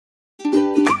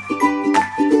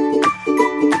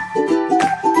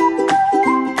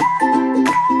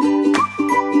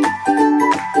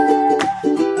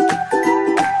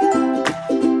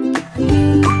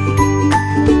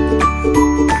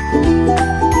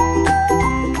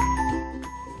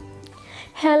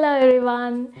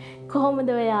කොහොමද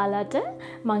ඔයාලට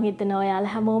මං හිතනවා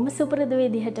ඔයාලා හැමෝම සුපුරුදු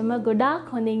විදිහටම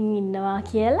ගොඩාක් හොඳින් ඉන්නවා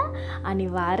කියලා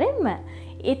අනිවාර්යෙන්ම.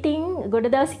 ඉතින්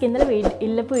ගොඩ දවසක ඉඳලා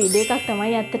ඉල්ලපු වීඩියෝ එකක්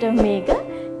තමයි ඇත්තටම මේක.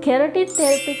 කෙරටින්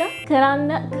තෙරපි එක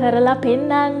කරලා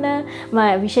පෙන්නන්න.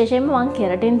 විශේෂයෙන්ම මම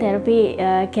කෙරටින් තෙරපි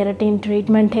කෙරටින්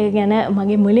ට්‍රීට්මන්ට් එක ගැන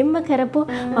මගේ මුලින්ම කරපු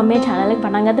මම මේ channel එක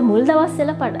පටන් ගත්ත මුල්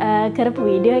දවස්වල කරපු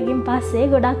වීඩියෝ එකකින් පස්සේ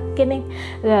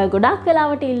ගොඩක්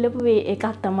වෙලාවට ඉල්ලපු එකක්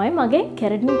තමයි මගේ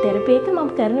කෙරටින් තෙරපි එක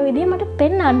මම කරන විදිහ මට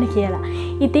පෙන්නන්න කියලා.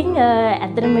 ඉතින්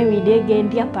ඇත්තට මේ වීඩියෝ එක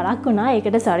ගේන්න ටිකක් පරක් වුණා.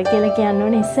 ඒකට sorry කියලා කියන්න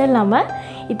ඕනේ ඉස්සෙල්ලාම.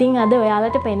 ඉතින් අද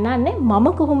ඔයාලට පෙන්නන්නේ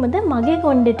මම කොහොමද මගේ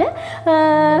කොණ්ඩෙට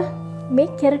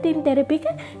මේ කෙරටින් තෙරපි එක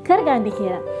කරගන්නේ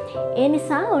කියලා. ඒ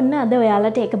නිසා ඔන්න අද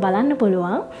ඔයාලට ඒක බලන්න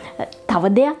පුළුවන්.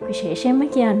 තව දෙයක් විශේෂයෙන්ම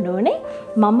කියන්න ඕනේ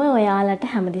මම ඔයාලට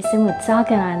හැමතිස්සෙම උත්සාහ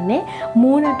කරන්නේ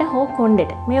මූණට හෝ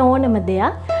කොණ්ඩෙට මේ ඕනම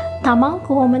දෙයක් තමන්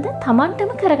කොහොමද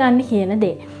තමන්ටම කරගන්නේ කියන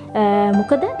දේ.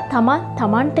 මොකද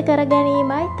තමන්ට කර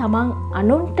ගැනීමයි තමන්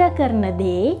අනුන්ට කරන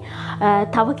දේ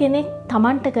තව කෙනෙක්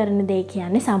තමන්ට කරන දේ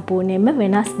කියන්නේ සම්පූර්ණයෙන්ම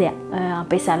වෙනස් දෙයක්.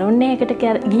 අපේ සැලොන් එකකට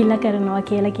ගිහිල්ලා කරනවා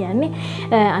කියලා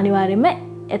කියන්නේ අනිවාර්යයෙන්ම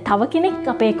තව කෙනෙක්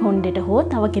අපේ කොණ්ඩෙට හෝ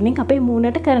තව කෙනෙක් අපේ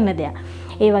මූණට කරන දෙයක්.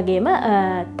 ඒ වගේම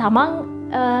තමන්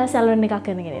සැලොන් එකක්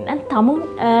කරනගෙන තමුන්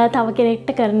තව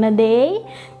කෙනෙක්ට කරන දේ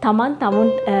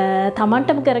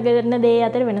තමන්ටම කරගන්න දේ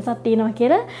අතර වෙනසක් තියෙනවා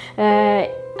කියලා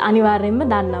අනිවාර්යෙන්ම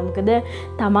දන්නවා. මොකද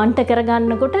තමන්ට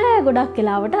කරගන්නකොට ගොඩක්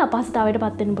වෙලාවට අපහසුතාවයට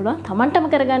පත් වෙන්න පුළුවන්. තමන්ටම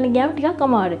කරගන්න ගියාම ටිකක්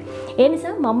අමාරුයි. ඒ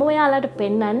නිසා මම ඔයාලට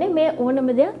පෙන්නන්නේ මේ ඕනම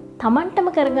දෙයක් තමන්ටම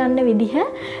කරගන්න විදිහ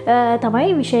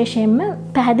තමයි විශේෂයෙන්ම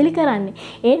පැහැදිලි කරන්නේ.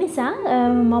 ඒ නිසා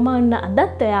මම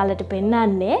අදත් ඔයාලට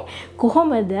පෙන්නන්නේ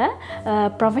කොහොමද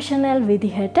ප්‍රොෆෙෂනල්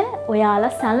විදිහට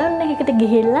ඔයාලා සැලොන් එකකට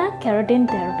ගිහිල්ලා කෙරටින්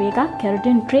තෙරපි එකක්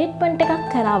කෙරටින් ට්‍රීට්මන්ට් එකක්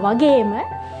කරා වගේම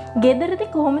ගෙදරදී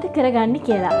කොහොමද කරගන්නේ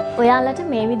කියලා. ඔයාලට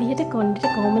මේ විදිහට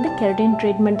කොණ්ඩෙට කොහොමද කෙරටින්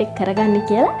ට්‍රීට්මන්ට් එක කරගන්නේ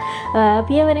කියලා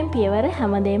පියවරෙන් පියවර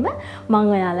හැමදේම මම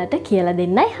ඔයාලට කියලා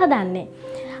දෙන්නයි හදන්නේ.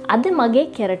 අද මගේ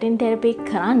කෙරටින් තෙරපි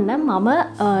කරන්න මම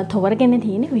තෝරගෙන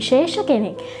තියෙන විශේෂ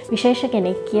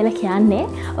කෙනෙක් කියලා කියන්නේ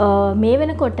මේ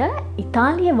වෙනකොට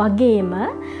ඉතාලිය වගේම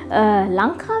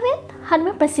ලංකාවෙත්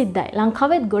හරිම ප්‍රසිද්ධයි.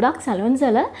 ලංකාවෙත් ගොඩක් සැලොන්ස්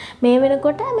වල මේ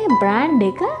වෙනකොට මේ බ්‍රෑන්ඩ්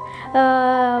එක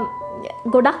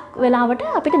ගොඩක් වෙලාවට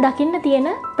අපිට දකින්න තියෙන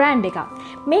බ්‍රෑන්ඩ් එකක්.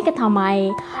 මේක තමයි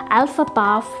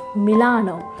Alfaparf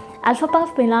milano.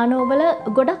 Alfaparf milano වල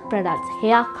ගොඩක් products,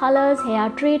 hair colors, hair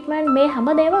treatment මේ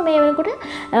හැමදේම මේ වෙනකොට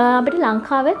අපිට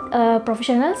ලංකාවෙත්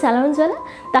ප්‍රොෆෙෂනල් සැලොන්ස් වල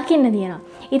දකින්න තියෙනවා.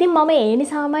 ඉතින් මම ඒ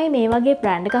නිසාමයි මේ වගේ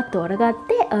බ්‍රෑන්ඩ් එකක්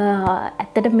තෝරගත්තේ.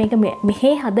 ඇත්තට මේක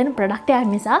මෙහි හදන ප්‍රොඩක්ට්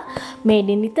එකක් නිසා made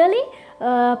in Italy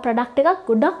ප්‍රොඩක්ට් එකක්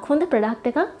ගොඩක් හොඳ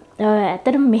ප්‍රොඩක්ට් එකක්.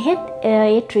 ඇත්තට මෙහෙත්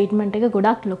ඒ ට්‍රීට්මන්ට් එක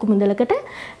ගොඩක් ලොකු මුදලකට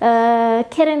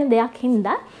කෙරෙන දෙයක්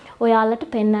හින්දා ඔයාලට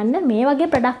පෙන්වන්න මේ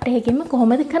වගේ ප්‍රොඩක්ට් එකකින්ම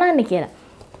කොහොමද කරන්න කියලා.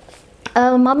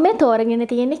 මම මේ තෝරගෙන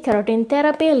තියෙන්නේ කෙරටින්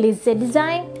තෙරපි ලිස්සේ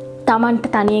ඩිසයින් තමන්ට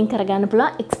තනියෙන් කරගන්න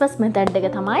පුළුවන් එක්ස්ප්‍රස් මෙතඩ් එක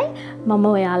තමයි මම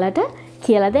ඔයාලට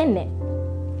කියලා දෙන්නේ.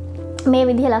 මේ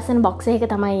විදිහ ලස්සන බොක්ස් එකක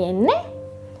තමයි එන්නේ.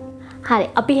 හරි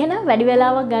අපි එහෙනම් වැඩි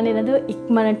වෙලාවක් ගන්නේ නැතුව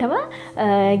ඉක්මනටම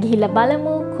ගිහිල්ලා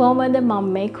බලමු කොහොමද මම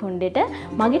මේ කොණ්ඩෙට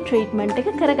මගේ ට්‍රීට්මන්ට් එක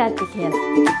කරගත්තේ කියලා.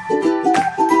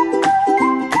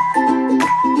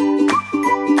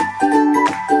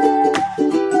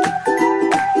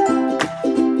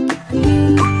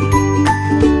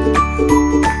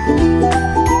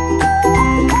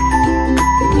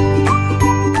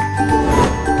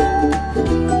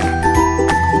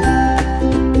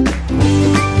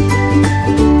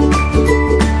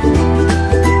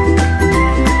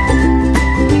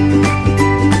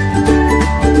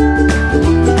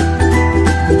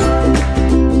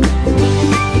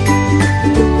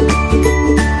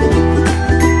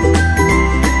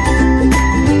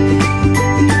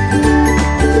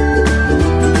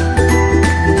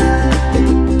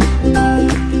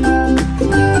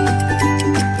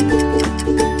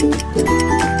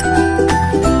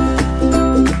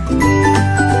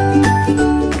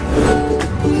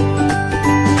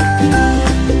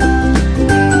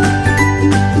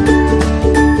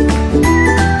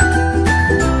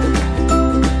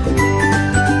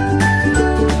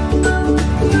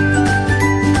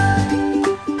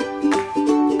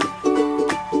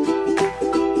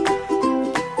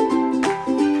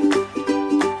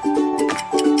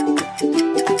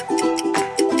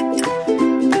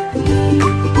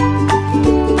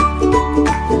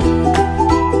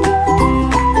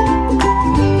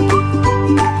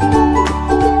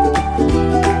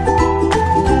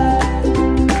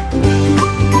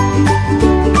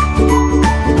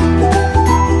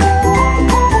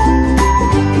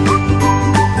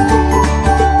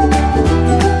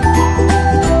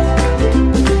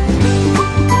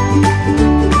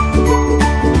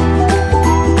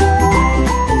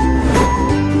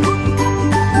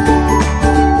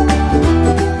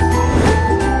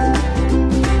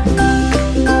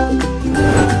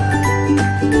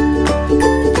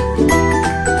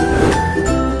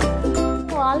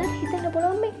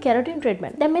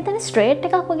 treatment. දැන් මෙතන straight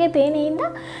එකක් වගේ පේන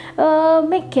හින්දා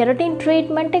මේ keratin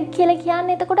treatment එක කියලා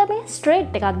කියන්නේ එතකොට මේ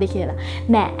straight එකක්ද කියලා.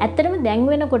 නෑ. ඇත්තටම දැන්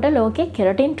වෙනකොට ලෝකේ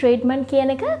keratin treatment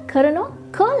කියන එක කරනවා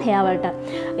curl hair වලට.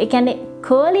 ඒ කියන්නේ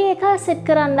curly එක set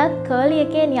කරන්නත් curly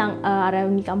එකේ නිකන් අර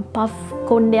නිකන් puff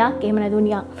කොණ්ඩයක් එහෙම නැතුව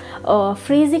නිකන්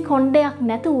freezy කොණ්ඩයක්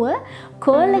නැතුව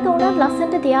curl එක උනත්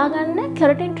ලස්සනට තියාගන්න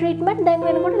keratin treatment දැන්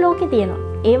වෙනකොට ලෝකේ තියෙනවා.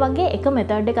 ඒ වගේ එක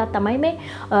method එකක් තමයි මේ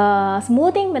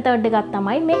smoothing method එකක්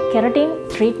තමයි මේ keratin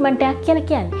treatment එකක් කියලා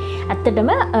කියන්නේ.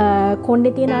 ඇත්තටම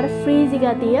කොණ්ඩේ තියෙන අර freezy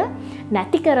ගතිය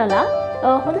නැති කරලා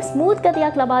හොඳ ස්මූත්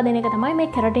ගතියක් ලබා දෙන එක තමයි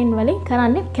මේ keratin වලින්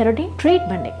කරන්නේ keratin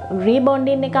treatment එක.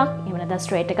 rebonding එකක් එහෙම නැත්නම්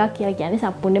straight එකක් කියලා කියන්නේ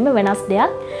සම්පූර්ණයෙන්ම වෙනස්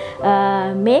දෙයක්.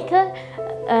 මේක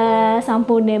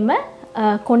සම්පූර්ණයෙන්ම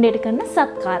කොණ්ඩේට කරන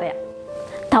සත්කාරයක්.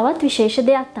 තවත් විශේෂ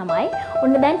දෙයක් තමයි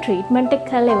ඔන්න දැන් ට්‍රීට්මන්ට් එක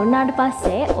කරලා ඉවරනාට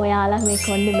පස්සේ ඔයාලා මේ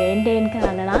කොණ්ඩේ මේන්ටේන්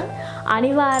කරන්න නම්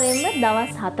අනිවාර්යයෙන්ම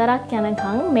දවස් 4ක්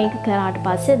යනකම් මේක කරාට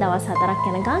පස්සේ දවස්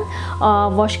 4ක් යනකම්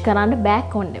වොෂ් කරන්න බෑ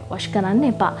කොණ්ඩේ. වොෂ් කරන්න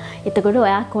එපා. එතකොට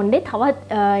ඔයා කොණ්ඩේ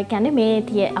තවත් කියන්නේ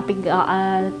මේ අපි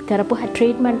කරපු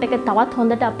ට්‍රීට්මන්ට් එක තවත්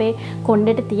හොඳට අපේ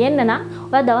කොණ්ඩේට තියෙන්න නම්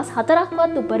ඔයා දවස්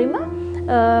 4ක්වත් උපරිම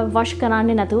වොෂ්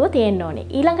කරන්නේ නැතුව තියෙන්න ඕනේ.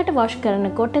 ඊළඟට වොෂ්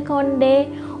කරනකොට කොණ්ඩේ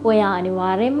ඔයා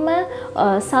අනිවාර්යයෙන්ම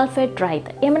සල්ෆේට් රහිත.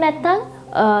 එහෙම නැත්නම්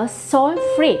සෝල්ට්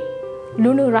ෆ්‍රී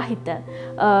ලුණු රහිත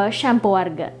ෂැම්පෝ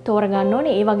වර්ග තෝරගන්න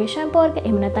ඕනේ. ඒ වගේ ෂැම්පෝ වර්ග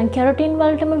එහෙම නැත්නම් කෙරටින්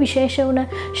වලටම විශේෂ වුණ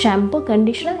ෂැම්පෝ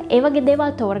කන්ඩිෂනර් ඒ වගේ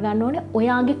දේවල් තෝරගන්න ඕනේ.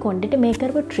 ඔයාගේ කොණ්ඩේට මේ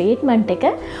කරපු ට්‍රීට්මන්ට් එක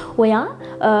ඔයා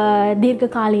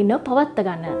දීර්ඝකාලීනව පවත්වා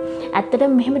ගන්න.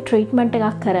 ඇත්තටම මෙහෙම ට්‍රීට්මන්ට්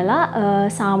එකක් කරලා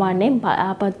සාමාන්‍යයෙන්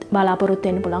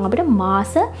බලාපොරොත්තු වෙන්න පුළුවන් අපිට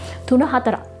මාස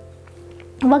 3-4ක්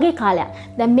වගේ කාලයක්.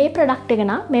 දැන් මේ ප්‍රොඩක්ට් එක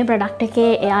නම් මේ ප්‍රොඩක්ට්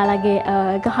එකේ එයාලගේ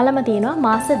ගහලම තියෙනවා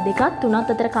මාස 2-3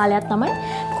 අතර කාලයක් තමයි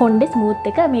කොණ්ඩේ ස්මූත්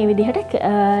එක මේ විදිහට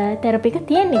තෙරපි එක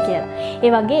තියෙන්නේ කියලා.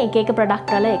 ඒ වගේ එක එක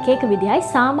ප්‍රොඩක්ට් වල එක එක විදිහයි.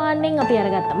 සාමාන්‍යයෙන් අපි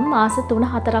අරගත්තම මාස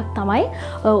 3-4ක් තමයි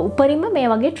උපරිම මේ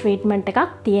වගේ ට්‍රීට්මන්ට්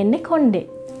එකක් තියෙන්නේ කොණ්ඩේ.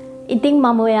 ඉතින්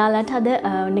මම ඔයාලට අද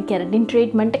keratin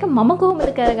treatment එක මම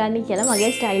කොහොමද කරගන්නේ කියලා මගේ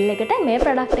ස්ටයිල් එකට මේ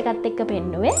ප්‍රොඩක්ට් එකත් එක්ක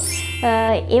පෙන්නුවේ.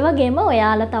 ඒ වගේම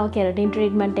ඔයාලා තව keratin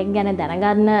treatment එක ගැන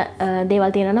දැනගන්න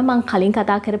දේවල් තියෙනවා නම් මම කලින්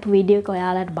කතා කරපු වීඩියෝ එක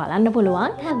ඔයාලට බලන්න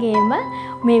පුළුවන්. ඒ වගේම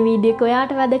මේ වීඩියෝ එක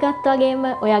ඔයාට වැදගත් වගේම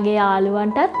ඔයාගේ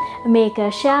යාළුවන්ටත් මේක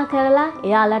share කරලා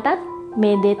එයාලටත්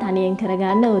මේ දේ තනියෙන්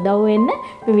කරගන්න උදව් වෙන්න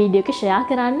මේ වීඩියෝ එක ෂෙයා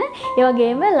කරන්න. ඒ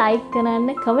වගේම ලයික් කරන්න,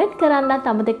 කමෙන්ට් කරන්නත්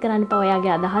අමතක කරන්න එපා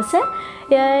ඔයාගේ අදහස.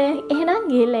 එහෙනම්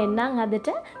ගිහිල්ලා එන්නම් අදට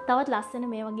තවත් ලස්සන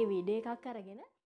මේ වගේ වීඩියෝ එකක් අරගෙන